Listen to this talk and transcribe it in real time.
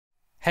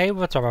Hey,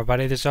 what's up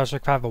everybody, this is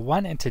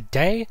Osric501 and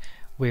today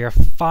we are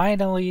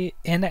finally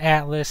in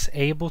Atlas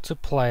able to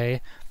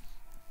play.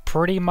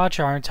 Pretty much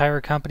our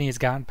entire company has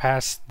gotten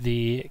past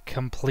the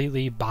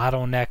completely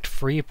bottlenecked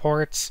free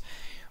ports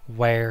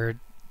where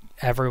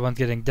everyone's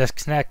getting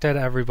disconnected,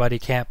 everybody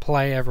can't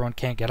play, everyone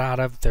can't get out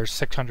of, there's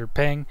 600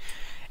 ping,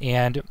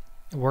 and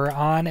we're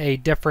on a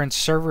different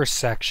server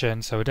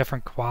section, so a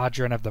different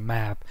quadrant of the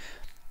map,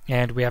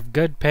 and we have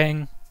good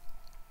ping.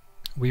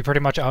 We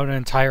pretty much own an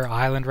entire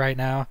island right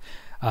now.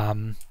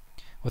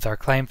 With our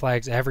claim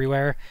flags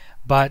everywhere.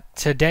 But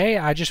today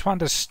I just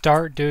wanted to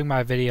start doing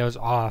my videos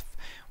off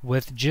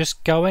with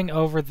just going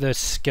over the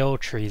skill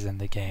trees in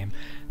the game.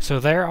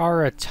 So there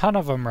are a ton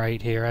of them right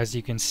here, as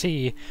you can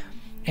see,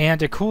 and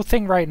a cool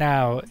thing right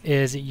now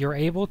is you're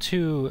able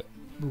to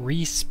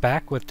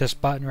respec with this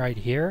button right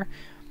here,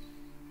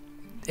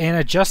 and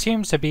it just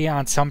seems to be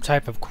on some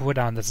type of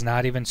cooldown that's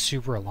not even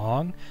super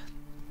long.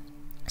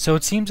 So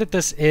it seems that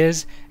this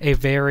is a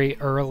very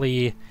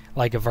early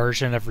like a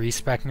version of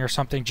respecing or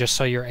something, just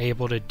so you're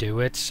able to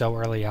do it so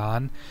early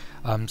on,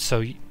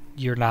 so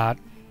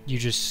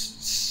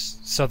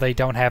so they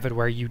don't have it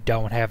where you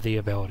don't have the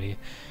ability.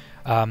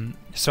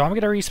 So I'm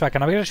gonna respec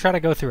and I'm gonna try to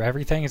go through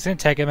everything. It's gonna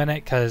take a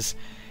minute because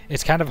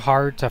it's kind of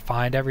hard to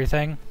find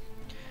everything.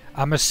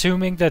 I'm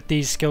assuming that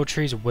these skill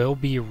trees will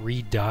be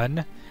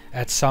redone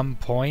at some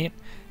point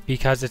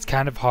because it's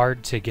kind of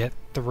hard to get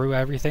through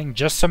everything.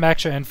 Just some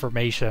extra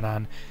information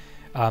on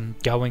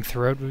going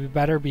through it would be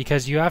better,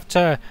 because you have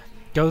to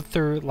go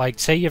through, like,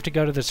 say you have to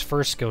go to this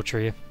first skill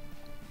tree,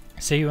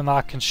 say you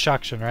unlock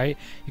construction, right?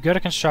 You go to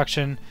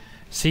construction,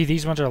 see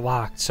these ones are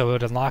locked, so it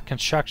would unlock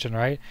construction,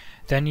 right?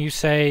 Then you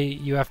say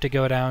you have to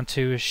go down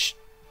to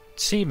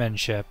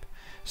seamanship,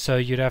 so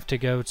you'd have to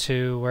go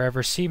to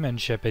wherever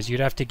seamanship is, you'd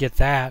have to get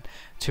that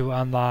to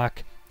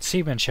unlock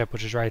seamanship,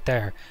 which is right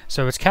there.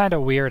 So it's kind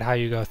of weird how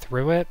you go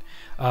through it,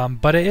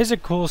 but it is a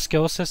cool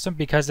skill system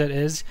because it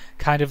is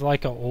kind of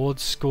like an old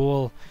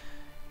school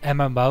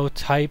MMO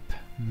type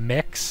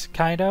mix,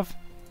 kind of.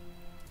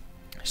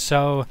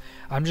 So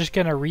I'm just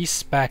gonna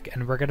respec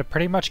and we're gonna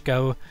pretty much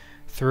go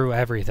through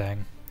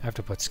everything. I have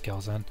to put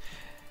skills in.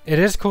 It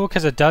is cool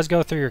because it does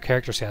go through your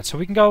character stats, so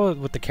we can go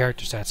with the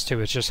character stats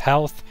too. It's just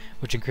health,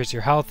 which increases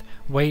your health,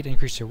 weight,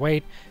 increases your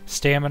weight,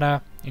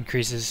 stamina,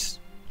 increases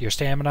your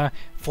stamina,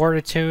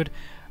 fortitude,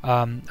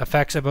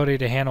 affects ability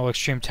to handle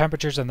extreme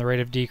temperatures and the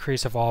rate of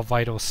decrease of all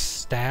vital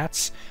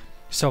stats.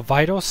 So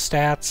vital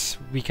stats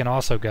we can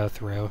also go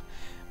through,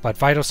 but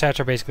vital stats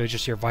are basically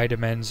just your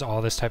vitamins,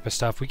 all this type of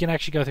stuff. We can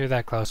actually go through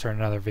that closer in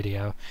another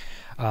video.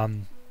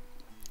 Then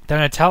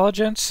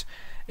intelligence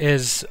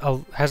has a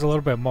little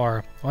bit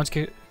more.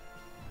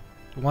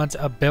 One's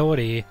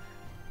ability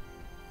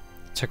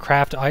to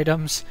craft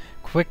items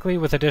quickly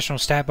with additional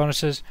stat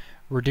bonuses,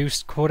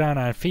 reduced cooldown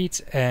on feats,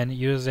 and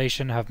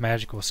utilization of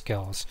magical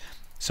skills.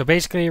 So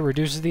basically it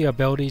reduces the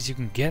abilities you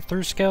can get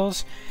through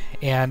skills,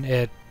 and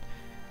it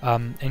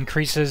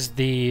increases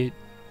the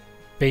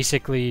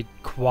basically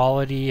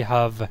quality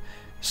of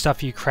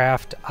stuff you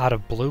craft out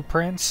of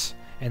blueprints,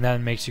 and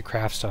then makes you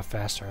craft stuff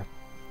faster.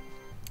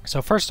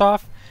 So first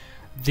off,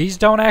 these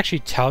don't actually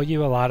tell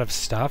you a lot of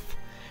stuff,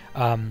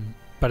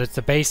 but it's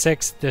the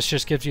basics. This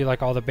just gives you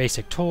like all the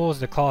basic tools,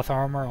 the cloth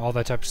armor, all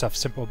that type of stuff,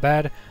 simple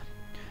bed.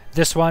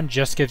 This one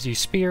just gives you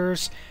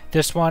spears.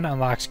 This one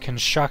unlocks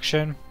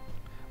construction,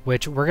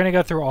 which we're going to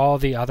go through all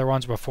the other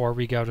ones before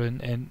we go to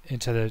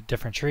into the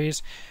different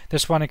trees.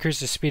 This one increases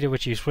the speed at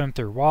which you swim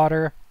through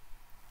water.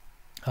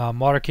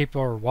 Waterkeeper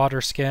or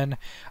water skin.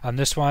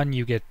 This one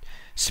you get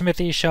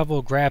smithy,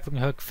 shovel,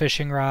 grappling hook,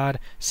 fishing rod,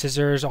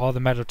 scissors, all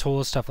the metal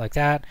tools, stuff like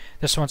that.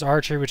 This one's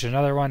archery, which is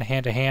another one.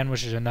 Hand to hand,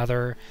 which is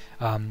another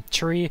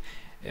tree.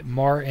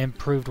 More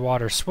improved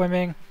water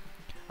swimming.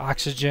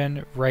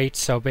 Oxygen rate,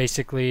 so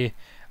basically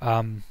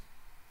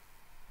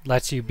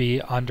lets you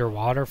be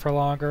underwater for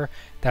longer.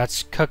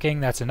 That's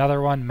cooking, that's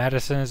another one.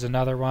 Medicine is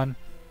another one.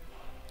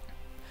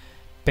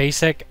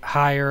 Basic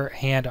higher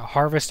hand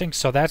harvesting,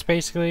 so that's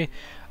basically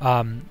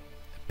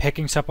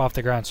picking stuff off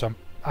the ground. So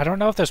I don't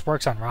know if this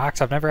works on rocks.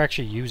 I've never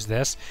actually used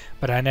this,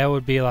 but I know it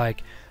would be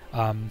like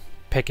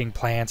picking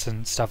plants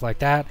and stuff like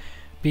that.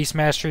 Beast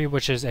mastery,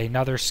 which is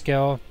another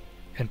skill.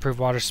 Improved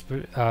water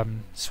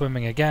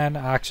swimming again.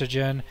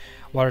 Oxygen,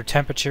 water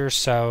temperature,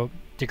 so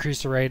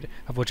decrease the rate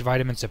of which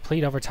vitamins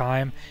deplete over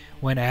time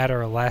when at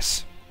or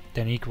less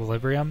than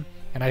equilibrium.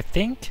 And I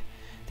think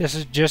this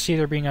is just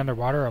either being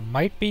underwater or it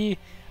might be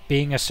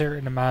being a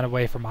certain amount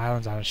away from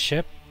islands on a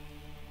ship.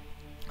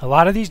 A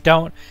lot of these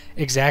don't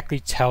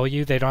exactly tell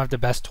you. They don't have the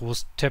best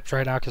tools tips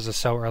right now because it's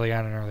so early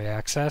on in early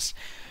access,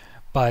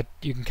 but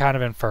you can kind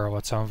of infer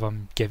what some of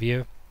them give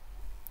you.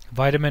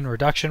 Vitamin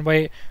reduction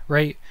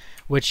rate,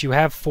 which you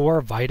have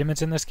 4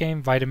 vitamins in this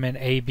game, vitamin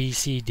A, B,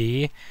 C,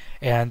 D,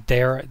 and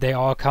they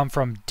all come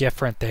from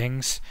different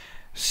things.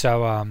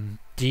 So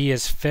D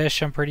is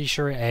fish, I'm pretty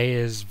sure, A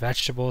is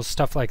vegetables,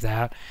 stuff like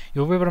that.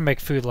 You'll be able to make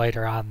food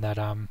later on that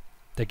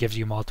gives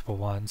you multiple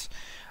ones.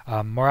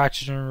 More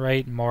oxygen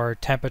rate, more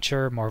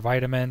temperature, more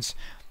vitamins,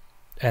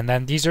 and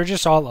then these are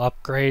just all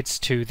upgrades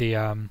to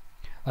the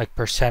like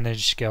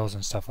percentage skills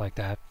and stuff like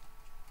that.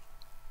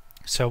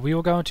 So we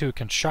will go into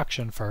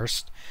construction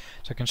first.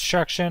 So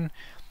construction,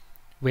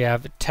 we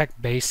have tech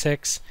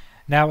basics.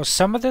 Now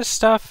some of this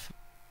stuff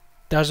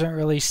doesn't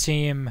really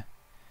seem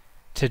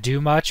to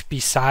do much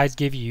besides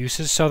give you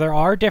uses. So there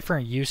are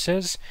different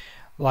uses,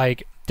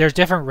 like there's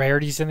different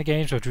rarities in the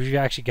games, which we've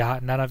actually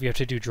got none of. You have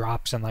to do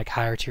drops and like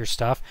higher tier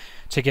stuff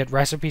to get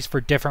recipes for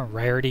different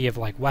rarity of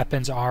like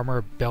weapons,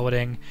 armor,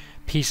 building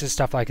pieces,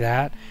 stuff like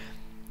that.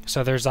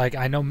 So there's like,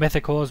 I know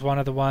mythical is one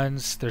of the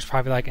ones. There's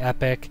probably like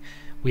epic.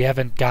 We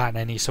haven't gotten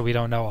any, so we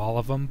don't know all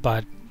of them,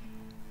 but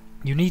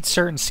you need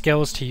certain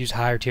skills to use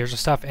higher tiers of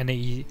stuff, and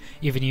they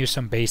even use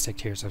some basic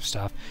tiers of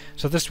stuff.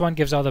 So this one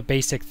gives all the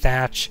basic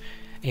thatch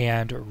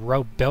and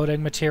rope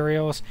building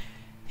materials.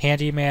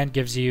 Handyman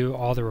gives you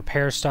all the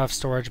repair stuff,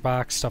 storage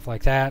box, stuff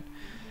like that.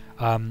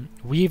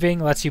 Weaving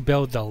lets you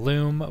build the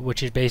loom,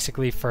 which is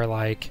basically for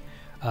like,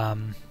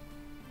 I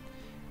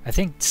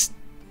think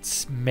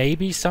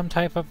maybe some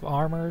type of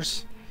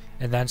armors,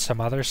 and then some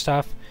other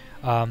stuff.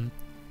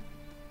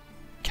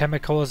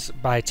 Chemicals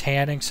by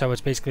tanning, so it's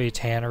basically a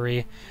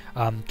tannery.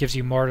 Gives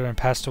you mortar and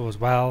pestle as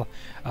well.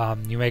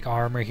 You make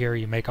armor here,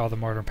 you make all the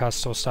mortar and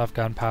pestle stuff,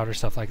 gunpowder,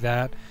 stuff like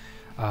that.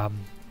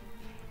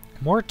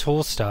 More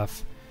tool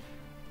stuff.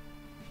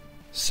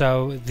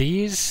 So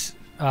these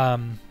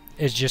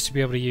is just to be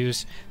able to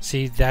use,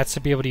 see, that's to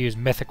be able to use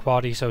mythic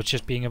quality, so it's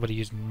just being able to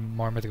use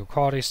more mythical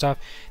quality stuff.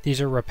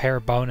 These are repair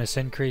bonus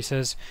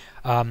increases.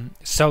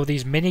 So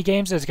these mini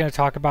games that it's going to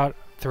talk about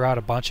throughout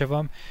a bunch of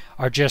them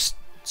are just,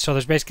 so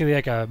there's basically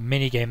like a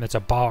mini game that's a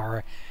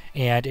bar,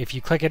 and if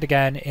you click it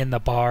again in the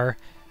bar,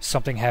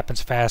 something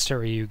happens faster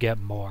or you get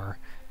more,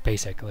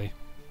 basically.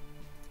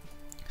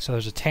 So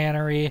there's a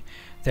tannery,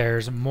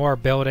 there's more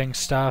building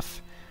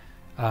stuff,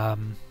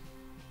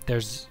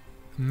 there's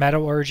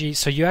metallurgy,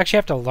 so you actually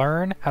have to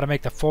learn how to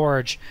make the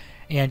forge,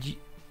 and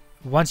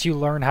once you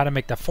learn how to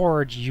make the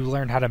forge, you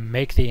learn how to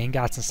make the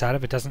ingots inside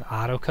of it. It doesn't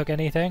auto cook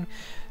anything,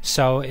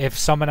 so if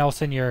someone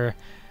else in your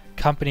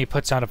company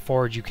puts on a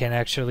forge, you can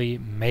actually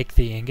make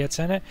the ingots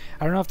in it.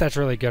 I don't know if that's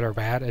really good or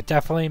bad. It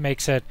definitely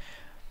makes it,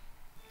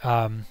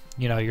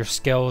 you know, your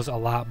skills a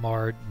lot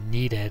more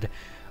needed.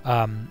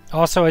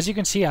 Also, as you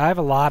can see, I have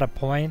a lot of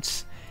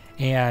points,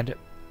 and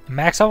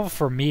max level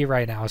for me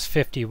right now is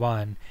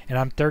 51, and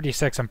I'm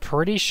 36. I'm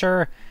pretty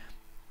sure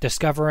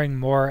discovering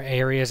more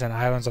areas and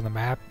islands on the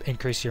map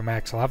increase your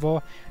max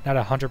level. Not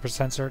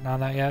 100% certain on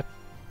that yet.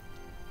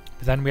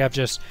 But then we have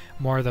just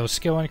more of those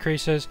skill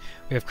increases.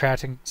 We have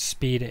crafting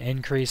speed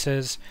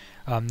increases,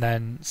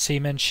 then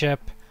seamanship,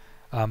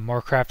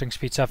 more crafting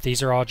speed stuff.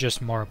 These are all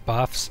just more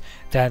buffs.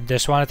 Then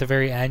this one at the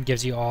very end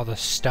gives you all the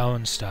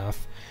stone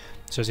stuff.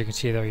 So as you can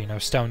see there, you know,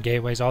 stone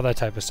gateways, all that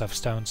type of stuff,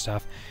 stone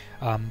stuff.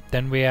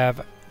 Then we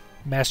have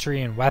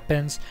mastery in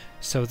weapons.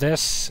 So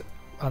this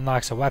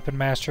unlocks a weapon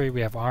mastery. We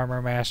have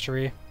armor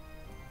mastery.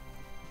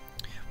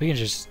 We can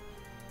just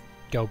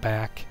go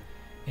back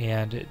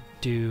and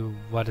do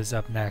what is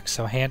up next.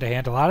 So hand to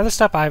hand, a lot of the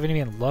stuff I haven't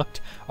even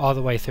looked all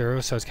the way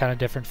through, so it's kind of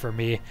different for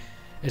me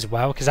as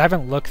well, because I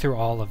haven't looked through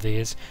all of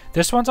these.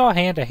 This one's all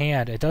hand to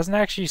hand. It doesn't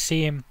actually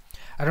seem,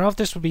 I don't know if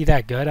this would be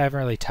that good. I haven't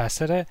really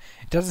tested it.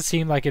 It doesn't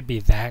seem like it'd be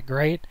that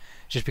great,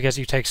 just because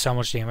you take so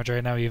much damage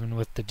right now, even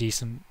with the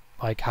decent,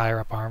 like, higher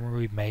up armor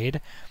we've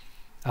made.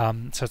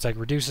 So it's like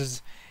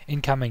reduces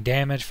incoming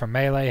damage from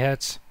melee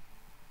hits,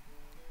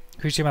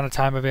 increase the amount of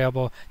time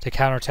available to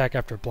counterattack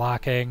after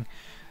blocking.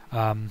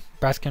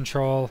 Breath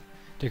control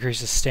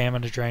decreases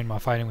stamina drain while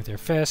fighting with your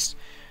fist.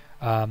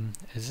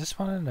 Is this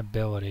one an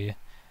ability?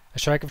 A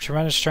strike of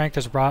tremendous strength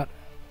is brought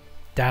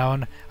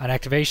down on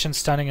activation,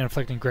 stunning and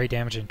inflicting great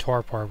damage in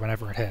torpor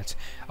whenever it hits.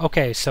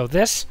 Okay, so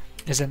this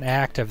is an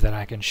active that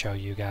I can show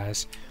you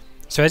guys.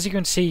 So as you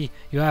can see,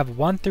 you have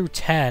 1 through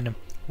 10,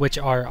 which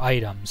are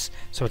items.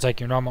 So it's like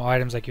your normal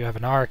items, like you have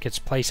an arc, it's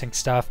placing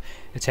stuff,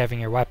 it's having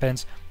your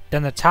weapons.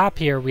 Then the top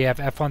here, we have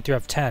F1 through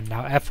F10.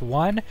 Now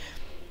F1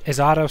 is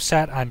auto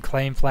set on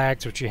claim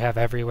flags, which you have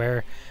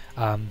everywhere.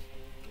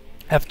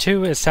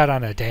 F2 is set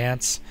on a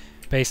dance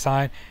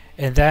baseline,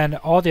 and then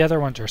all the other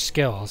ones are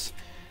skills.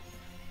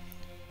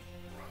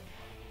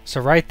 So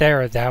right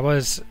there, that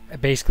was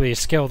basically a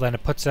skill, then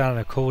it puts it on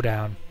a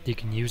cooldown you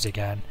can use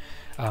again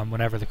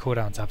whenever the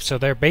cooldown's up. So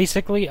they're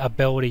basically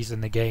abilities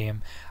in the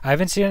game. I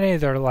haven't seen any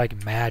that are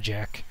like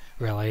magic,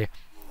 really.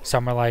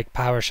 Some are like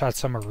power shots,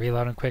 some are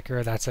reloading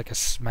quicker. That's like a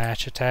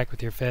smash attack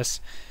with your fists.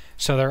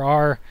 So there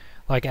are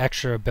like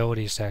extra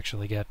abilities to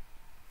actually get.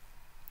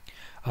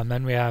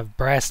 Then we have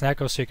brass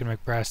knuckles, so you can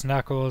make brass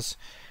knuckles.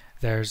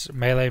 There's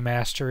melee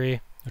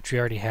mastery, which we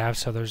already have,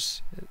 so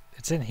there's,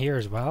 it's in here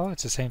as well.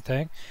 It's the same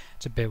thing.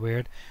 It's a bit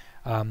weird.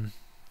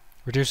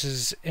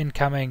 Reduces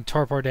incoming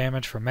torpor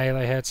damage from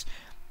melee hits.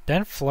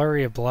 Then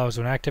flurry of blows,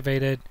 when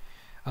activated,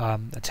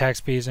 attack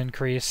speed is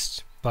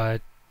increased,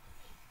 but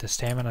the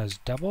stamina is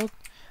doubled.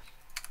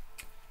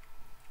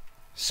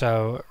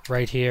 So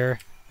right here,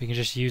 we can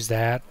just use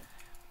that.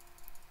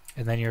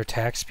 And then your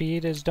attack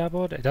speed is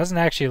doubled. It doesn't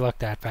actually look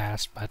that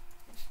fast, but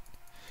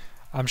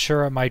I'm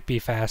sure it might be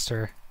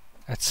faster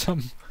at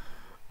some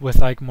with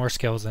like more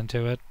skills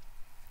into it.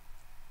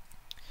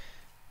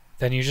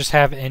 Then you just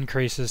have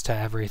increases to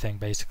everything,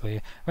 basically.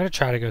 I'm going to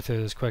try to go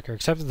through this quicker,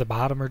 except at the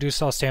bottom, reduce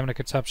all stamina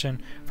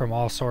consumption from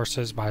all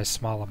sources by a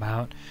small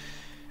amount.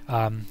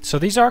 So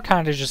these are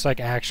kind of just like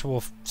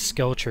actual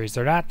skill trees.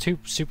 They're not too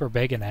super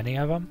big in any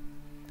of them,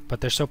 but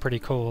they're still pretty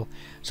cool.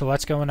 So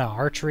let's go into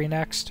archery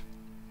next.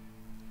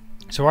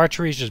 So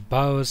archery is just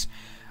bows.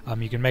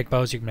 You can make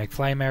bows, you can make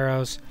flame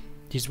arrows.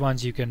 These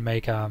ones you can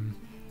make,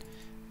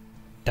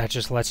 that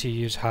just lets you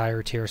use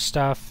higher tier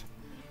stuff.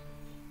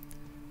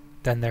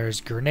 Then there's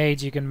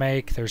grenades you can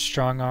make. There's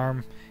strong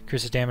arm,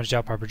 increases damage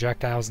dealt by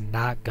projectiles,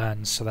 not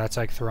guns. So that's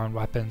like thrown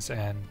weapons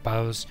and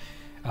bows.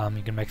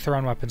 You can make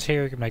thrown weapons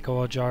here. You can make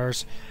oil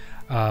jars.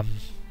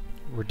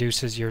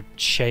 Reduces your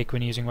shake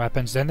when using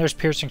weapons. Then there's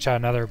piercing shot,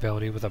 another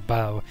ability with a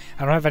bow.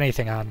 I don't have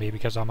anything on me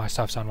because all my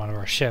stuff's on one of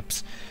our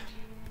ships.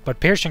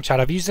 But piercing shot,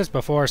 I've used this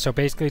before. So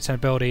basically it's an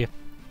ability.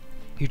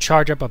 You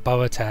charge up a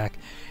bow attack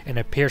and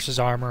it pierces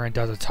armor and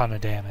does a ton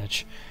of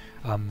damage.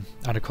 On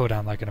a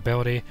cooldown like an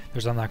ability.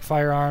 There's unlock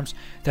firearms.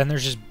 Then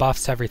there's just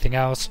buffs to everything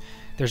else.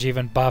 There's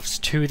even buffs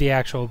to the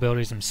actual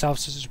abilities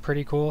themselves, which is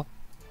pretty cool.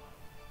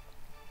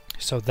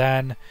 So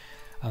then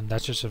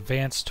that's just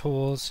advanced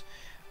tools.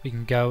 We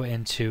can go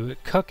into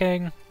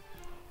cooking.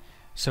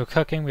 So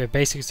cooking, we have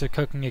basics of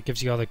cooking. It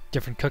gives you all the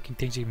different cooking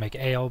things. You can make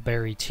ale,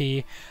 berry,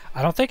 tea.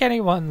 I don't think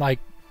anyone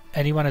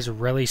has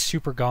really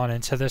super gone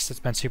into this that's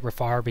been super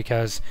far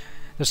because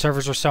the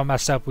servers are so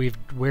messed up.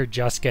 We're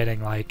just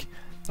getting like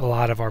a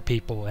lot of our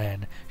people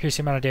in. Here's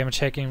the amount of damage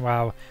taken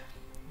while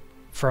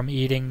from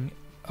eating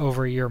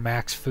over your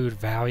max food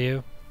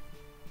value.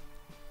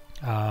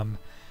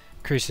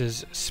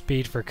 Increases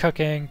speed for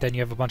cooking. Then you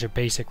have a bunch of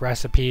basic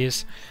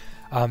recipes.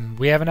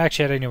 We haven't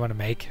actually had anyone to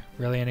make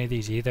really any of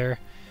these either.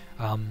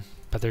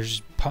 But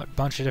there's a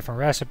bunch of different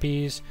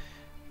recipes.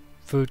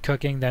 Food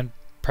cooking, then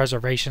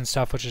preservation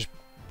stuff, which is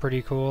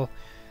pretty cool.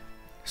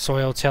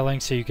 Soil tilling,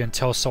 so you can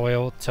till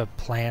soil to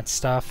plant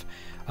stuff.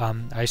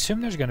 I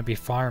assume there's going to be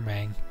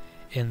farming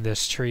in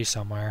this tree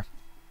somewhere.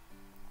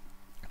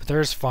 But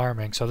there's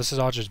farming, so this is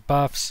all just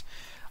buffs.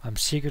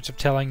 Secrets of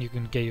tilling, you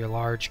can get your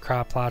large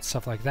crop plots,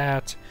 stuff like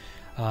that.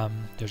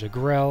 There's a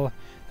grill.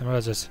 And what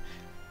is this?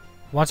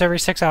 Once every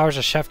 6 hours,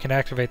 a chef can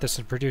activate this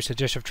and produce a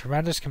dish of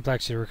tremendous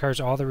complexity. It requires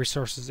all the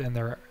resources in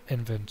their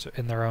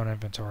own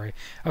inventory.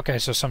 Okay,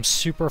 so some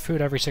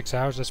superfood every 6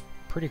 hours. That's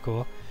pretty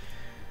cool.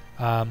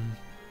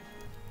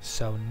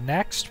 So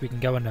next, we can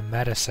go into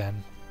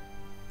medicine.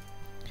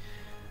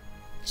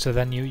 So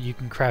then you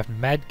can craft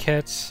med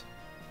kits.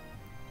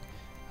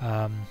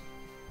 Med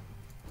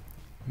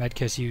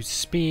kits use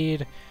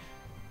speed.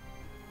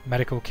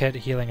 Medical kit,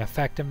 healing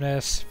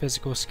effectiveness,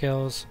 physical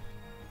skills.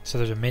 So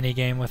there's a mini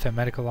game with it,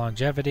 medical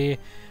longevity,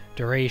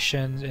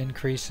 durations,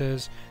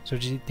 increases. So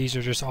these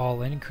are just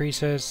all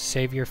increases.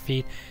 Save your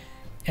feet.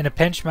 In a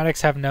pinch,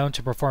 medics have known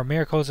to perform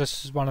miracles.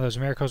 This is one of those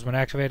miracles. When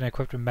activated and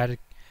equipped with medic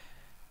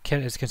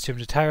kit is consumed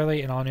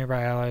entirely, and all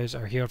nearby allies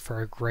are healed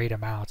for a great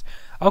amount.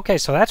 Okay,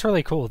 so that's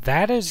really cool.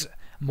 That is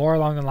more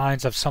along the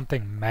lines of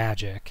something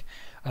magic.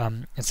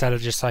 Instead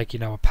of just like,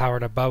 a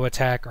powered up bow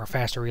attack or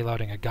faster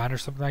reloading a gun or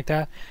something like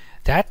that.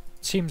 That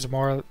seems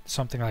more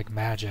something like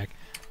magic.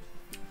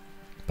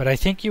 But I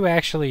think you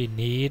actually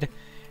need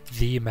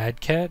the med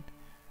kit.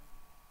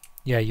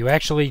 Yeah, you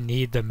actually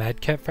need the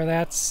med kit for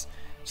that.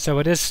 So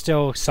it is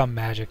still some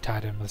magic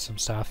tied in with some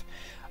stuff.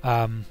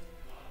 Then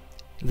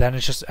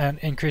it's just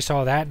increase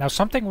all that. Now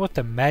something with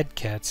the med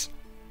kits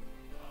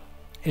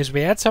is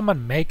we had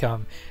someone make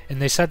them and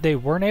they said they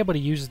weren't able to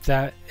use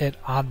it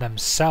on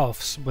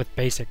themselves with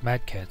basic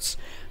med kits.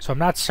 So I'm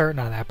not certain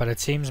on that, but it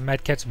seems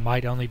med kits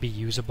might only be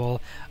usable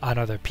on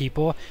other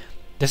people.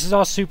 This is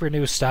all super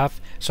new stuff,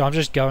 so I'm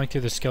just going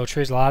through the skill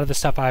trees. A lot of the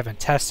stuff I haven't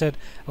tested,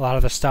 a lot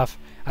of the stuff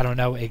I don't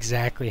know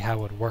exactly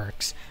how it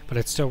works, but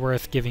it's still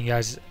worth giving you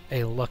guys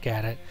a look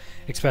at it,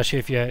 especially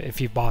if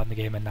you've bought in the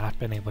game and not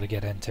been able to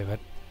get into it.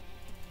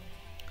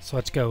 So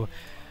let's go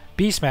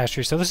Beast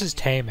Mastery. So this is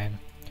taming.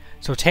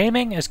 So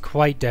taming is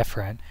quite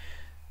different.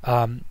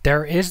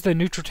 There is the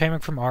neutral taming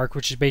from Ark,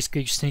 which is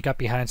basically you sneak up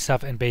behind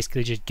stuff and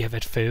basically just give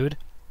it food.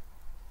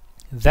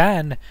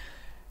 Then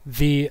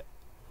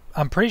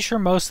I'm pretty sure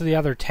most of the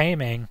other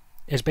taming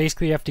is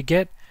basically you have to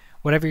get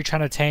whatever you're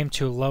trying to tame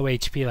to low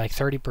HP, like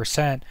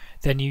 30%,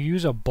 then you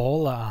use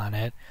Ebola on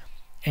it.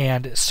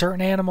 And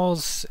certain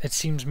animals, it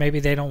seems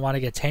maybe they don't want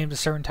to get tamed at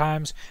certain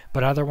times,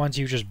 but other ones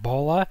you just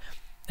bola.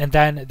 And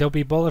then they'll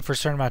be bolted for a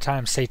certain amount of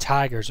time, say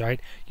tigers,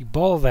 right? You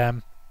bola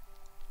them,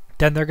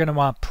 then they're going to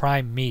want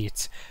prime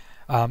meat.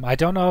 I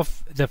don't know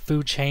if the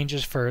food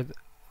changes for,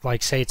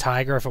 like, say,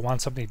 tiger, if it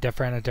wants something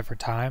different at a different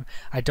time.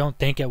 I don't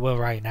think it will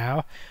right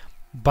now.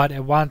 But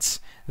it wants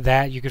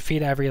that. You could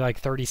feed every, like,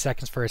 30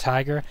 seconds for a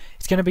tiger.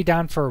 It's going to be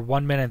down for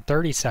 1 minute and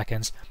 30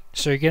 seconds.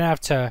 So you're going to have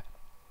to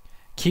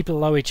keep it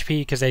low HP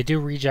because they do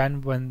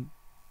regen when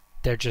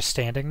they're just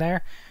standing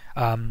there.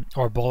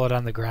 Or bullet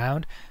on the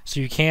ground. So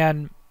you're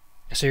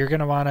going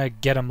to want to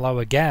get them low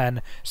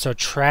again. So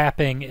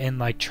trapping in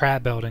like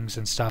trap buildings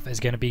and stuff is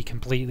going to be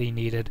completely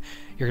needed.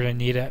 You're going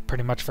to need it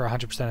pretty much for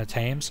 100% of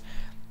tames.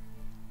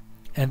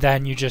 and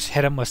then you just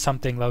hit them with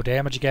something low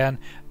damage again,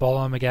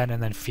 bowl them again,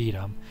 and then feed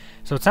them.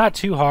 So it's not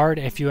too hard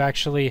if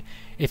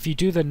you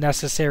do the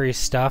necessary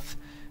stuff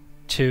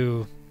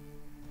to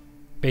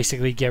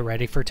basically get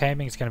ready for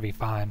taming. It's going to be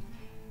fine.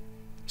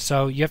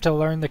 So you have to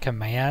learn the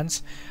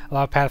commands. A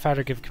lot of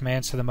Pathfinder give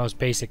commands to the most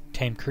basic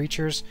tame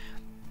creatures.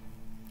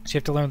 So you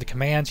have to learn the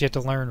commands. You have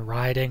to learn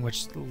riding,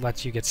 which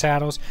lets you get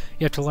saddles.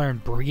 You have to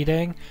learn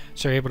breeding,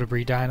 so you're able to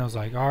breed dinos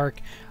like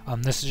Ark.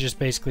 This is just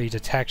basically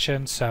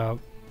detection. So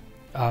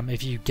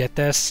if you get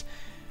this,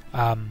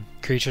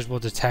 creatures will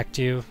detect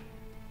you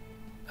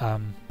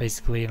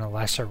basically in a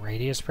lesser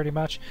radius, pretty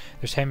much.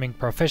 There's taming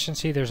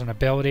proficiency. There's an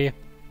ability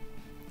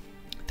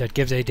that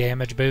gives a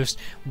damage boost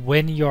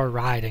when you're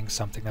riding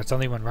something. That's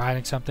only when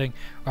riding something.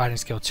 Riding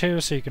skill 2,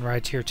 so you can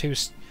ride tier 2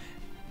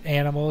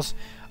 animals.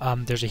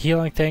 There's a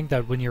healing thing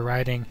that when you're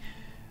riding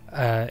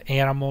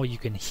animal, you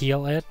can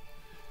heal it.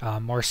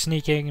 More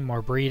sneaking,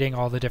 more breeding,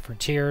 all the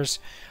different tiers.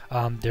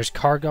 There's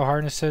cargo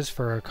harnesses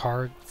for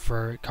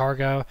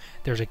cargo.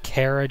 There's a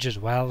carriage as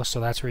well, so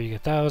that's where you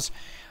get those.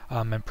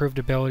 Improved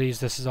abilities.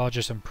 This is all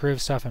just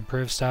improved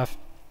stuff.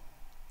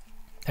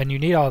 And you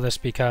need all this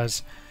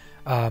because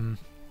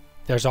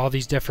there's all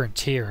these different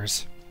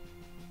tiers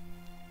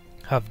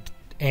of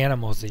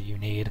animals that you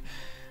need.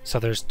 So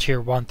there's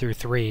tier 1 through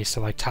 3. So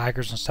like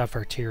tigers and stuff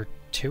are tier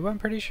 2, I'm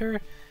pretty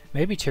sure.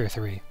 Maybe tier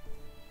 3.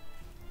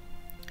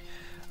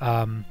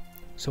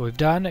 So we've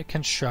done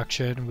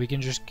construction. We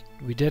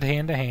did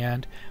hand to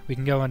hand. We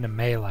can go into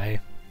melee.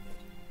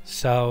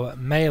 So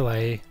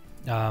melee,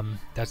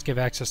 that's give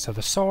access to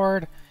the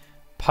sword,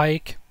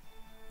 pike.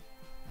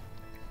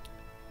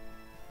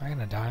 Am I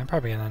gonna die? I'm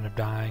probably gonna end up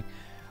dying.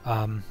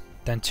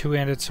 Then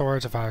two-handed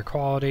swords of higher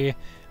quality,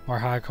 more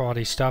high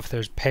quality stuff.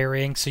 There's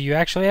parrying, so you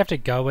actually have to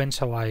go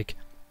into like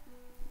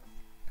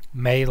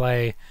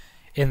melee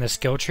in the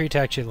skill tree to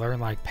actually learn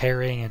like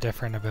parrying and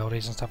different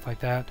abilities and stuff like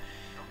that.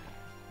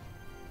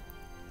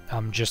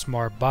 Just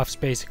more buffs,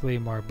 basically,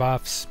 more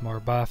buffs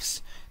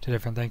to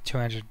different things.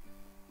 200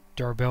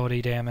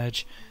 durability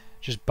damage,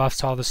 just buffs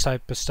to all this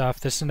type of stuff.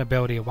 This is an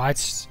ability, a wide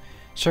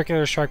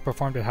circular strike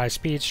performed at high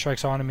speed,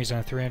 strikes all enemies in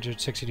a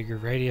 360-degree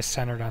radius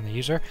centered on the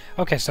user.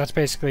 Okay, so that's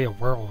basically a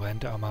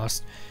whirlwind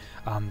almost.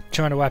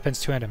 200 weapons,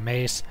 200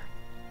 mace,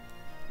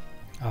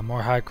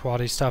 more high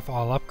quality stuff,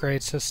 all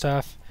upgrades to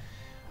stuff,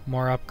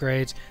 more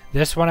upgrades.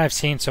 This one I've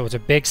seen, so it's a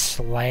big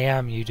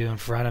slam you do in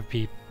front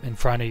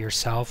of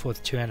yourself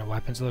with 200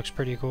 weapons. It looks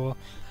pretty cool.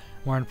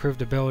 More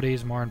improved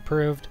abilities, more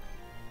improved.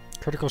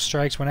 Critical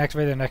strikes. When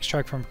activated, the next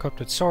strike from equipped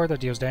with sword that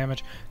deals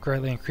damage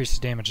greatly increases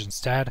damage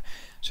instead.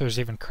 So there's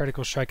even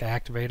critical strike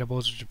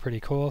activatables, which are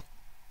pretty cool.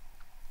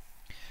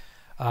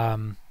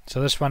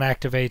 So this one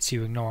activates,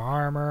 you ignore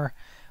armor.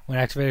 When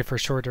activated for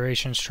short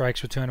duration,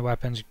 strikes with 200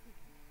 weapons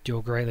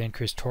deal greatly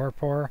increased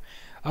torpor.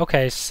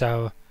 Okay,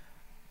 so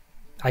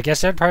I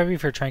guess that'd probably be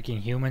for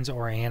tranking humans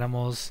or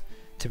animals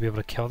to be able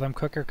to kill them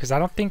quicker, because I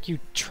don't think you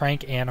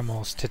trank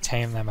animals to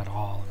tame them at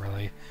all,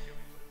 really.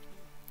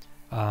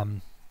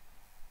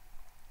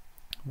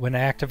 When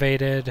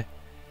activated,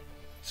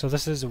 so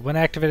this is when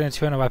activated and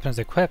 200 weapons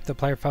equipped, the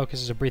player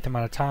focuses a brief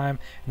amount of time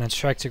and then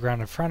strikes the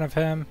ground in front of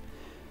him.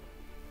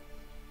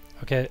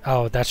 Okay,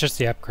 oh, that's just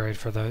the upgrade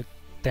for the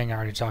thing I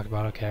already talked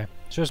about. Okay,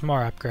 so there's more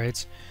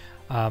upgrades.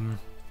 We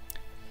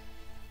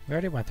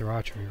already went through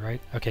archery, right?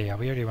 Okay, yeah,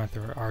 we already went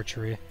through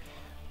archery.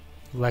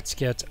 Let's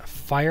get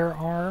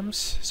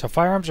firearms. So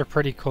firearms are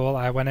pretty cool.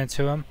 I went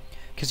into them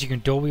because you can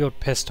dual wield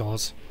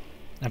pistols,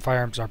 and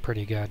firearms are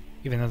pretty good,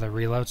 even though they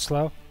reload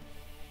slow.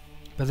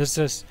 But this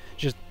is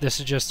just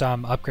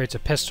upgrades to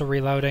pistol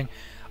reloading,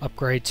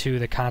 upgrade to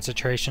the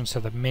concentration, so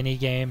the mini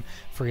game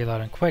for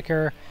reloading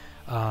quicker,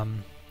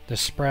 the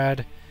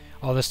spread,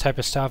 all this type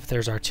of stuff.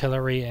 There's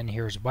artillery in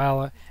here as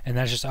well, and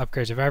that's just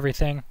upgrades of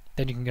everything.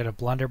 Then you can get a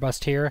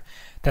blunderbuss here.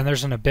 Then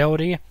there's an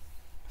ability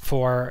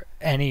for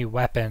any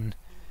weapon.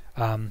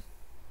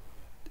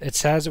 It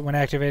says when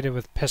activated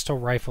with pistol,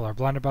 rifle, or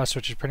blunderbuss,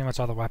 which is pretty much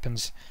all the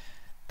weapons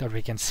that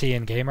we can see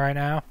in game right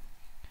now.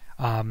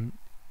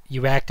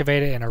 You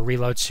activate it and it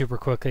reloads super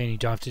quickly, and you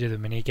don't have to do the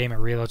mini game. It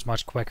reloads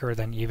much quicker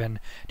than even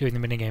doing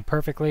the mini game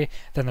perfectly.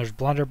 Then there's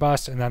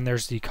blunderbuss, and then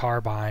there's the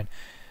carbine,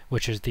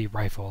 which is the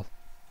rifle.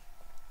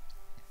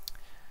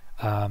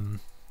 So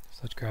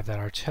let's grab that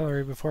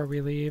artillery before we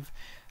leave.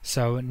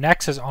 So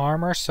next is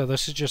armor. So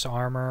this is just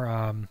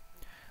armor.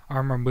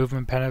 Armor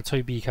movement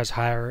penalty, because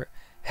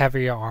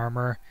heavier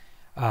armor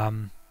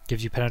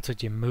gives you penalty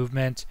to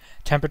movement.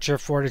 Temperature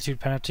fortitude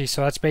penalty.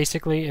 So that's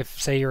basically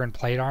if, say, you're in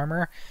plate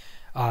armor,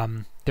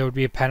 there would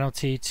be a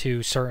penalty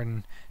to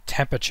certain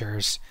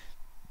temperatures,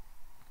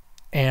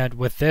 and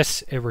with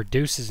this it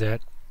reduces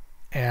it,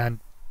 and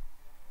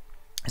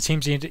it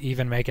seems to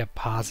even make it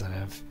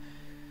positive.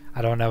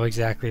 I don't know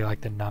exactly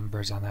like the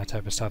numbers on that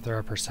type of stuff. There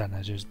are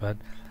percentages, but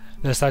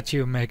this lets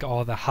you make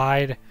all the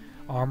hide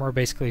armor,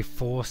 basically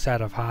full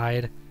set of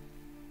hide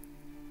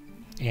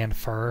and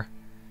fur.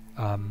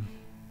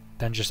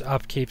 Then just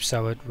upkeep,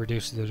 so it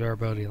reduces the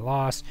durability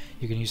loss.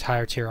 You can use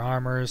higher tier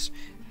armors.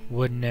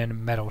 wooden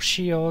and metal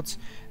shields.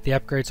 The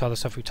upgrades, all the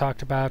stuff we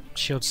talked about.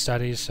 Shield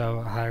studies,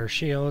 so higher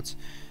shields.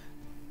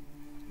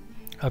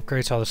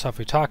 Upgrades, all the stuff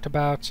we talked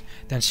about.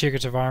 Then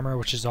Secrets of Armor,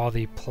 which is all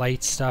the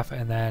plate stuff,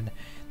 and then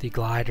the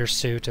glider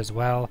suit as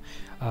well.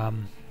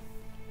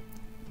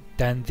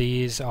 Then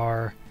these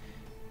are...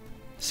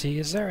 See,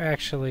 is there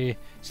actually...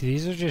 See,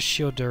 these are just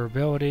shield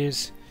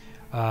durabilities.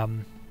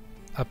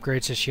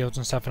 Upgrades to shields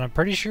and stuff, and I'm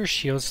pretty sure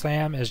Shield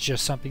Slam is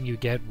just something you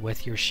get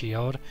with your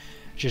shield.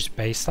 Just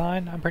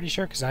baseline, I'm pretty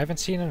sure, because I haven't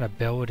seen an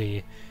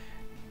ability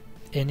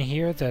in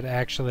here that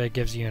actually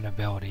gives you an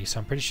ability, so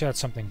I'm pretty sure that's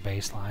something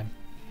baseline.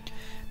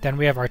 Then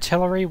we have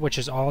artillery, which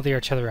is all the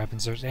artillery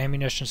weapons. There's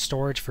ammunition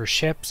storage for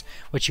ships,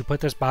 which you put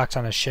this box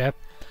on a ship,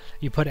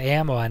 you put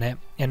ammo in it,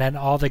 and then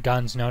all the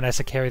guns known as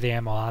to carry the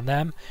ammo on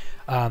them,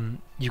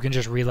 you can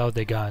just reload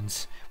the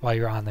guns while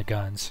you're on the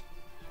guns.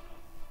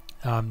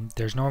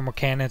 There's normal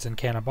cannons and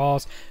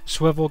cannonballs,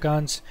 swivel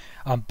guns,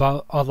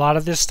 but a lot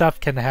of this stuff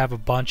can have a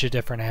bunch of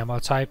different ammo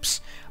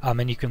types,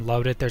 and you can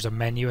load it. There's a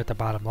menu at the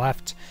bottom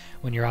left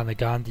when you're on the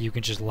gun that you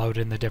can just load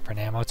in the different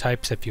ammo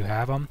types if you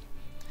have them.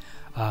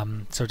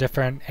 So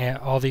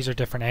all these are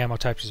different ammo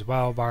types as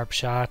well. Barb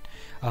shot.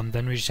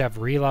 Then we just have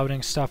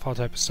reloading stuff, all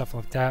type of stuff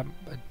like that.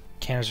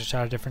 Canister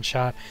shot, a different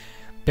shot.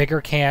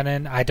 Bigger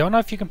cannon. I don't know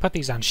if you can put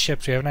these on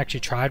ships. We haven't actually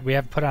tried. We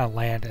haven't put it on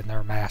land, and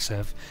they're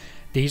massive.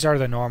 These are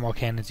the normal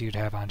cannons you'd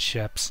have on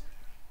ships.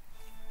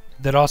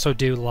 That also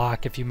do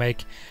lock if you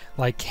make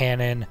like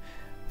cannon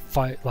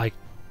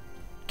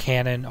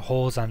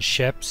holes on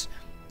ships.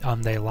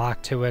 They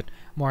lock to it.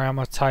 More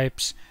ammo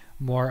types,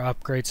 more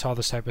upgrades, all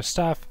this type of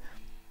stuff.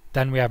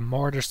 Then we have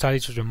mortar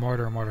studies, which are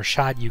mortar and mortar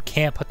shot. You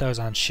can't put those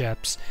on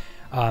ships.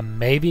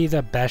 Maybe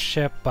the best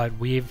ship, but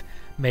we've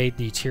made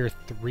the tier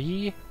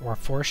 3 or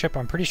 4 ship.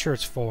 I'm pretty sure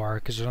it's 4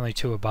 because there's only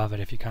 2 above it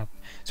if you count.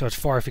 So it's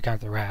 4 if you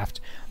count the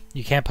raft.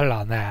 You can't put it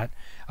on that.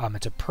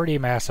 It's a pretty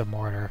massive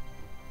mortar.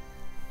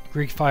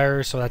 Greek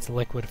fire, so that's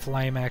liquid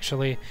flame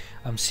actually.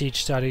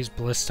 Siege studies,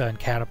 ballista, and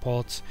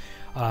catapults.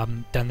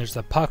 Then there's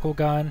the puckle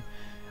gun,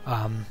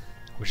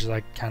 which is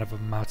like kind of a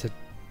mounted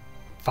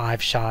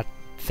 5-shot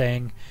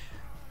thing.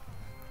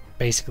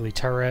 Basically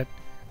turret.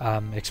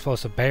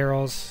 Explosive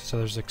barrels, so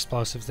there's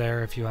explosives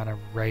there if you want to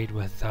raid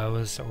with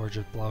those or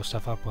just blow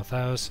stuff up with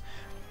those.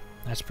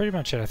 That's pretty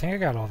much it. I think I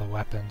got all the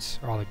weapons,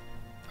 or all the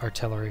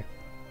artillery.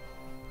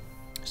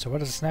 So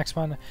what is this next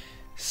one?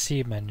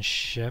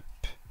 Seamanship.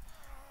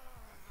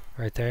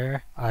 Right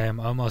there. I am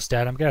almost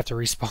dead. I'm going to have to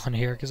respawn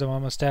here because I'm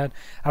almost dead.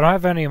 I don't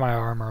have any of my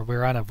armor.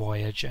 We're on a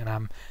voyage and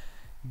I'm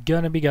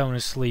going to be going to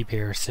sleep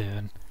here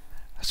soon.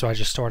 So I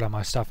just stored all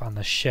my stuff on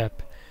the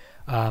ship.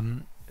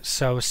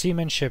 So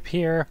seamanship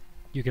here.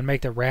 You can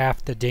make the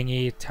raft, the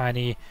dinghy,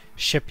 tiny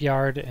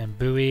shipyard, and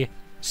buoy.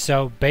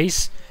 So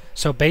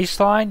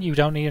baseline, you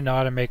don't need to know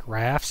how to make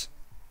rafts.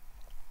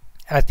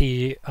 At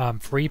the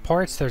free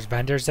ports, there's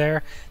vendors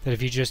there that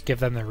if you just give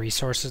them the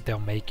resources, they'll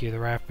make you the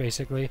raft,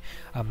 basically.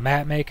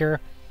 Map maker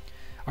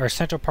are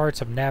essential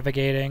parts of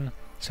navigating.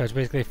 So it's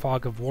basically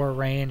fog of war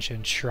range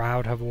and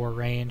shroud of war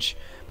range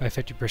by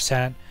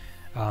 50%.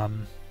 So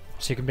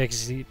you can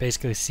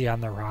basically see on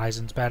the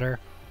horizons better.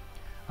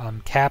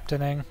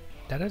 Captaining.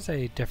 That is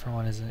a different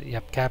one, isn't it?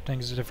 Yep,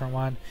 captaining is a different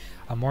one.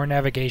 More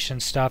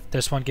navigation stuff.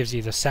 This one gives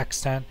you the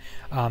sextant.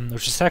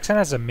 Which the sextant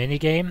has a mini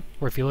game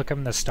where if you look up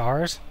in the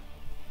stars,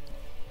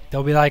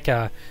 there'll be like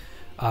a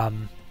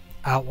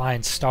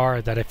outline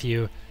star that if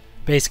you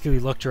basically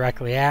look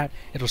directly at,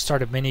 it'll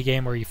start a mini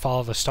game where you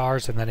follow the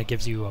stars and then it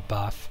gives you a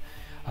buff.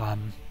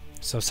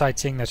 So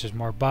sightseeing, that's just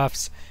more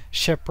buffs.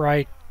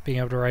 Shipwright, being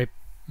able to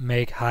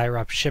make higher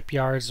up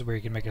shipyards where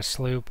you can make a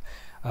sloop,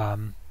 a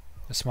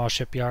small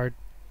shipyard.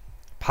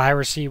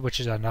 Piracy, which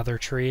is another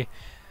tree.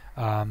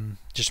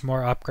 Just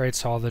more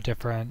upgrades to all the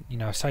different,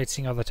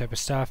 sightseeing, all that type of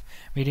stuff.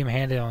 Medium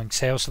handling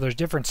sails. So there's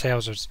different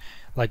sails. There's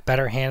like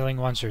better handling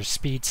ones. There's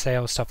speed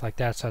sail, stuff like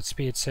that. So that's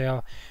speed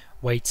sail,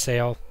 weight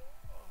sail.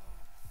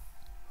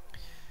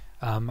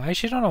 I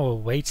actually don't know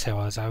what weight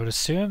sail is. I would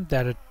assume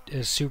that it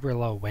is super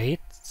low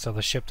weight, so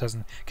the ship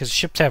doesn't. Because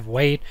ships have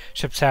weight.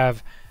 Ships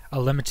have a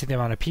limit to the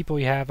amount of people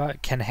you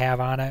can have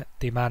on it.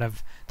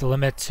 The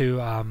limit to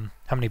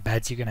how many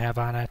beds you can have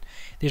on it.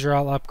 These are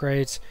all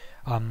upgrades.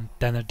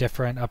 Then the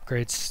different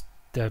upgrades,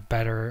 the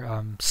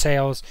better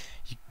sails,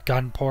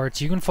 gun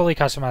ports. You can fully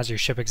customize your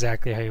ship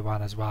exactly how you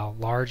want as well.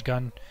 Large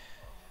gun.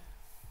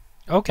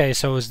 Okay,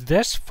 so is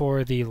this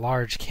for the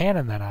large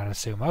cannon then, I'd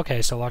assume?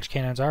 Okay, so large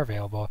cannons are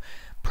available.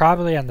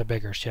 Probably on the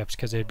bigger ships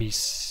because it'd be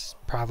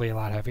probably a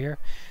lot heavier.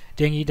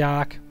 Dinghy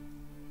dock.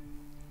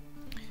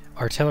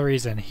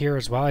 Artillery's in here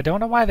as well. I don't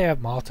know why they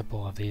have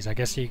multiple of these. I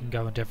guess you can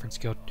go in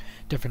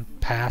different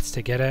paths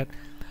to get it.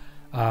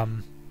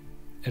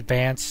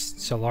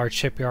 Advanced, so large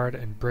shipyard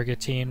and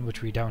brigantine,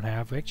 which we don't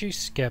have. We actually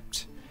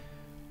skipped.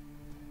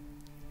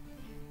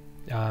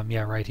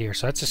 Yeah, right here.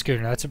 So that's a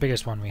schooner. That's the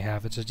biggest one we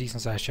have. It's a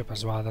decent sized ship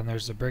as well. Then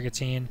there's the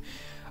brigantine.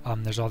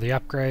 There's all the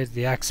upgrades.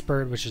 The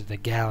expert, which is the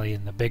galley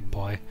and the big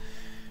boy.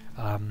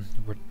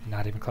 We're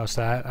not even close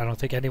to that. I don't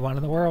think anyone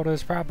in the world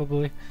is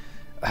probably.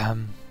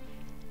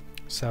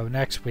 So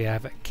next we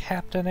have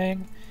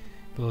captaining.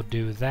 we'll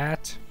do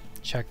that.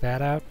 Check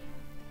that out.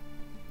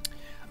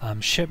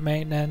 Ship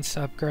maintenance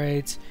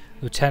upgrades,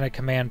 Lieutenant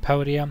Command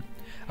Podium.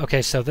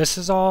 Okay, so this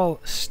is all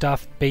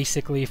stuff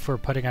basically for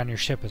putting on your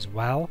ship as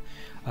well.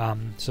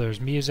 So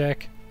there's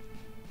music.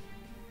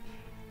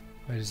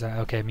 What is that?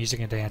 Okay, music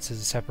and dance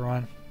is a separate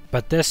one.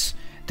 But this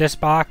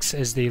box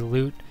is the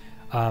loot.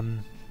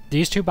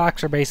 These two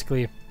boxes are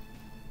basically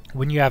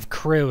when you have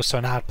crew,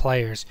 so not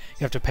players,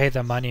 you have to pay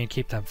them money and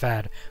keep them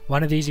fed.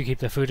 One of these you keep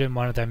the food in,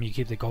 one of them you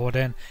keep the gold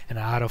in, and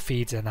it auto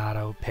feeds and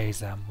auto pays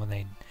them when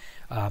they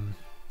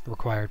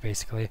require it,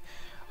 basically.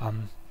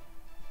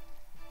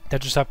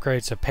 That just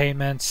upgrades the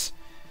payments.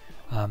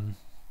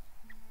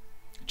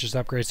 Just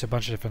upgrades a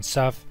bunch of different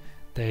stuff.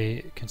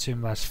 They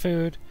consume less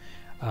food.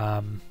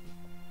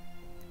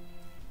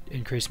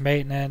 Increase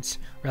maintenance.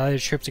 Rally the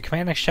troops to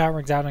command and shout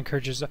rings out and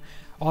encourages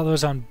all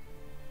those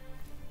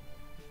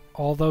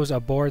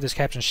aboard this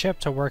captain's ship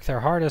to work their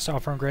hardest,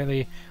 offering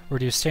greatly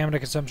reduced stamina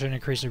consumption,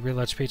 increasing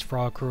reload speeds for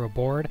all crew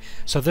aboard.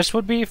 So this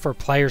would be for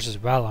players as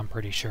well, I'm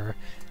pretty sure.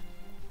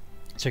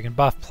 So you can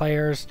buff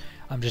players.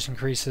 Just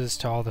increases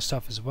to all the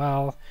stuff as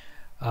well.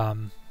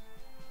 All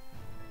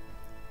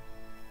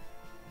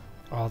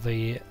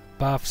the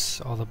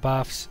buffs.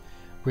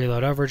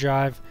 Reload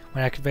overdrive.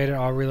 When activated,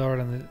 all reload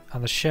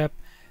on the ship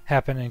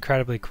happen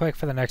incredibly quick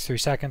for the next 3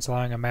 seconds,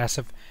 allowing a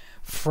massive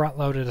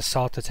front-loaded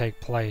assault to take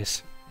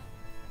place.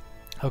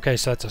 Okay,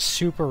 so that's a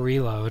super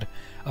reload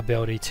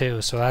ability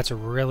too, so that's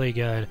really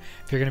good.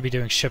 If you're going to be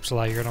doing ships a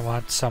lot, you're going to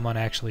want someone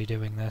actually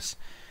doing this.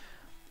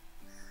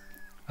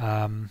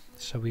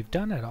 So we've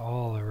done it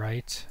all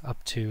right,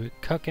 up to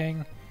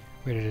cooking.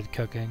 We already did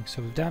cooking,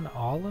 so we've done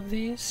all of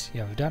these?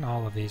 Yeah, we've done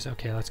all of these.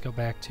 Okay, let's go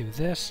back to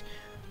this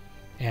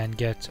and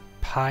get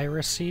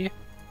piracy.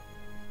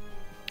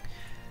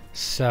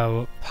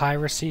 So,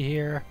 piracy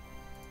here.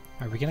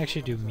 Alright, we can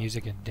actually do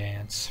music and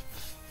dance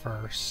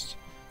first.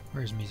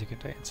 Where's music and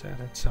dance at?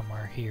 It's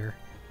somewhere here.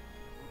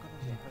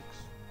 Yeah.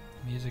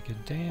 Music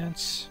and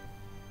dance.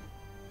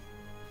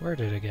 Where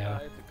did it go?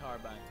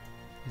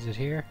 Is it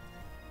here?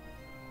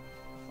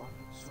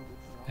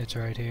 It's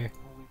right here.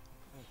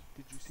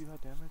 Did you see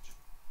that damage?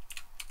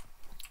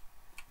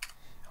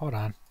 Hold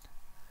on.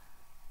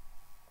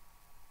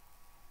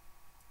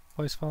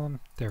 Voice volume.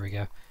 There we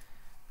go.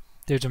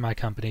 Dudes in my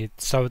company.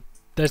 So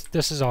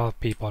this is all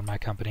people in my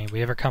company.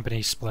 We have our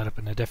company split up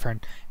into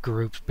different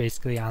groups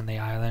basically on the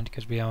island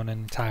because we own an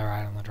entire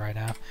island right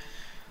now.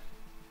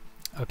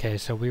 Okay,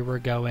 so we were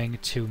going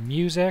to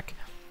music.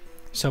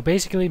 So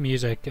basically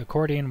music,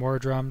 accordion, war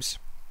drums.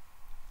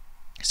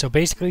 So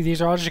basically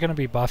these are all just going to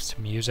be buffs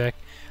to music.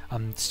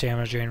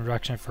 Stamina drain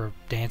reduction for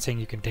dancing,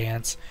 you can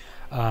dance.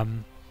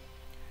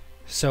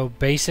 So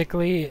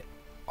basically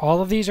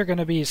all of these are going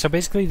to be, so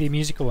basically the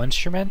musical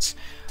instruments,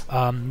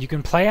 you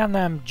can play on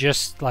them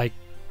just like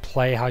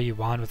play how you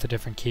want with the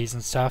different keys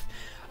and stuff.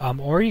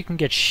 Or you can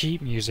get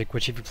sheet music,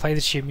 which if you play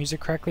the sheet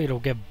music correctly, it'll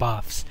get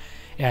buffs.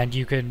 And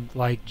you can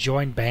like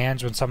join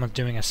bands when someone's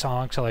doing a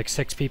song, so like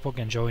 6 people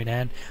can join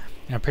in.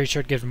 And I'm pretty sure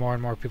it gives more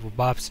and more people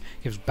buffs,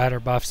 gives better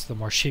buffs the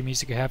more sheet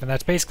music you have, and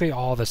that's basically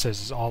all this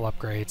is all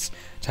upgrades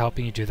to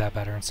helping you do that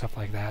better and stuff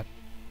like that.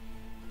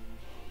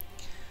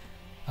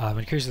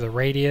 Increases the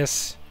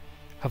radius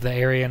of the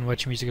area in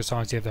which musical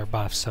songs give their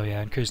buffs, so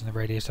yeah, increasing the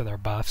radius of their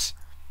buffs.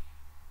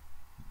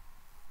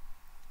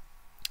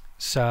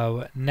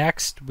 So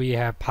next we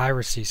have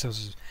piracy, so this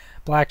is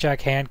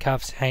blackjack,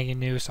 handcuffs, hanging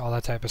noose, all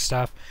that type of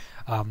stuff.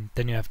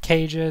 Then you have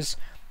cages.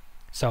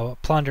 So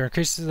plunder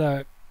increases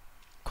the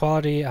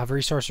quality of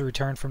resources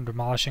returned from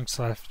demolishing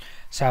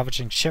 /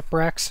 salvaging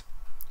shipwrecks.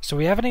 So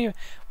we haven't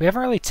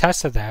really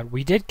tested that.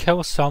 We did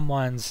kill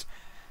someone's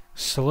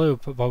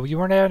sloop, but we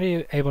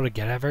weren't able to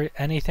get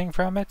anything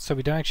from it, so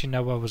we don't actually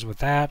know what was with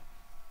that.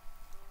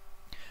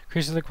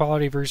 Increases the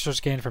quality of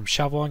resource gained from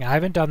shoveling. I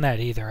haven't done that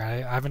either.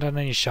 I haven't done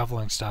any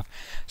shoveling stuff.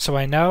 So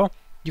I know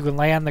you can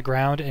lay on the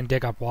ground and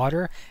dig up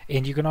water,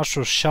 and you can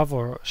also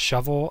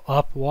shovel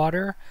up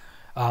water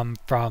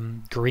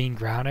from green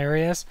ground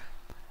areas.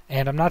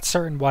 And I'm not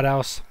certain what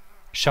else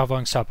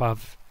shoveling stuff up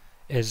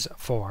is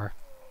for.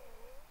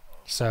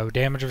 So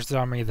damage versus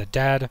Army of the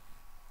Dead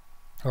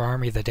or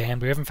Army of the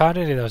Damned. We haven't found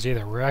any of those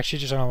either. We're actually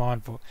just on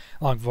a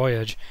long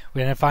voyage.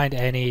 We didn't find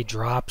any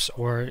drops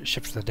or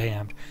ships of the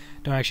damned.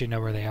 Don't actually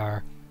know where they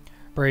are.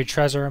 Buried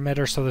treasure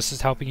emitter. So this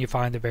is helping you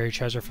find the buried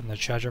treasure from the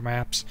treasure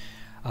maps.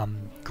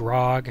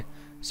 Grog.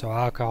 So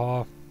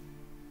alcohol.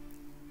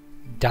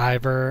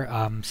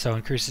 Diver. So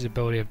increases the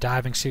ability of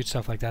diving suits,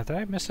 stuff like that. Did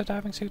I miss the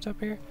diving suits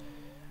up here?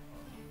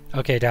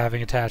 Okay,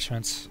 diving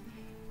attachments.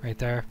 Right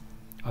there.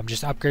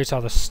 Just upgrades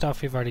all the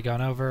stuff we've already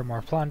gone over.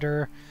 More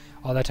plunder.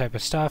 All that type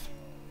of stuff.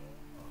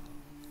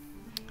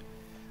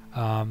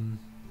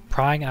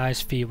 Prying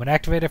eyes feet. When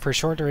activated for a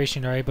short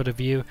duration, you're able to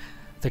view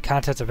the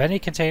contents of any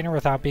container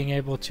without being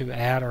able to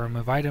add or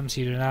remove items.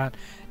 You do not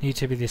need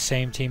to be the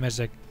same team as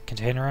the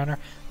container owner.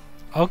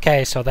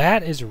 Okay, so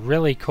that is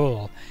really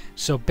cool.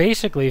 So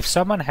basically, if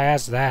someone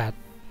has that,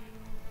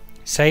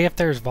 say if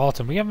there's vaults,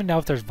 and we don't even know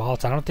if there's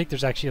vaults. I don't think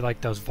there's actually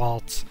like those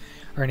vaults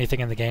or anything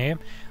in the game.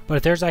 But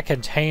if there's like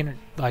container,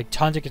 like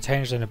tons of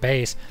containers in a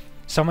base,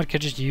 someone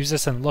could just use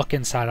this and look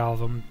inside all of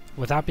them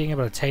without being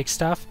able to take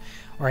stuff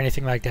or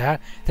anything like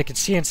that. They could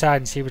see inside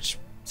and see which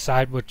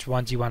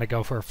ones you want to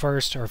go for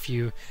first, or if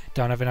you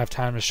don't have enough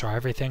time to destroy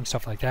everything,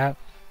 stuff like that.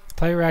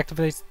 Player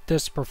activates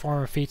this to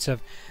perform feats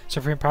of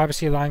supreme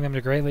privacy, allowing them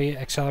to greatly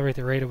accelerate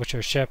the rate at which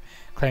their ship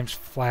claims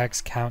flags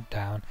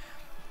countdown.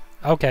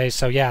 Okay,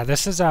 so yeah,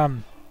 this is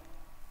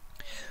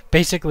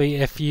basically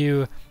if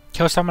you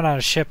kill someone on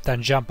a ship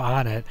then jump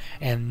on it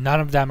and none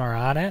of them are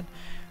on it,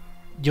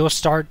 you'll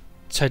start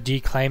to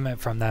declaim it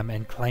from them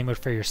and claim it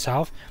for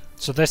yourself.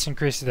 So this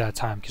increases that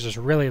time because it's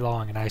really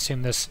long, and I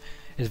assume this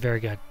is very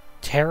good.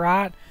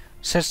 Tarot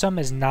system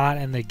is not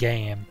in the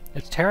game.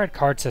 It's Tarot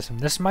card system.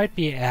 This might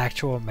be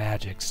actual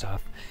magic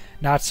stuff.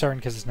 Not certain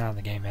because it's not in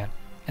the game yet.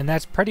 And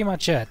that's pretty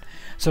much it.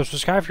 So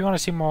subscribe if you want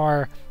to see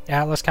more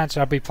Atlas content.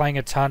 I'll be playing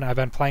a ton. I've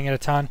been playing it a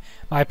ton.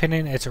 My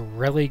opinion, it's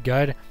really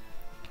good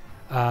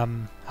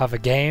of a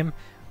game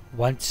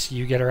once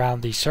you get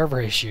around the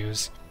server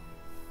issues.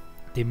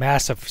 The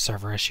massive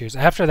server issues.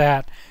 After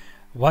that,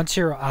 once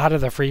you're out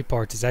of the free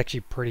ports, it's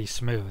actually pretty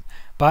smooth.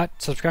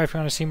 But subscribe if you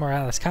want to see more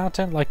Atlas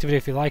content. Like the video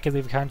if you like it.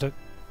 Leave a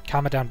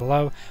comment down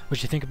below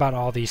what you think about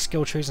all these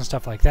skill trees and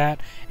stuff like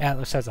that,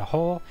 Atlas as a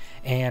whole.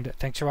 And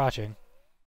thanks for watching.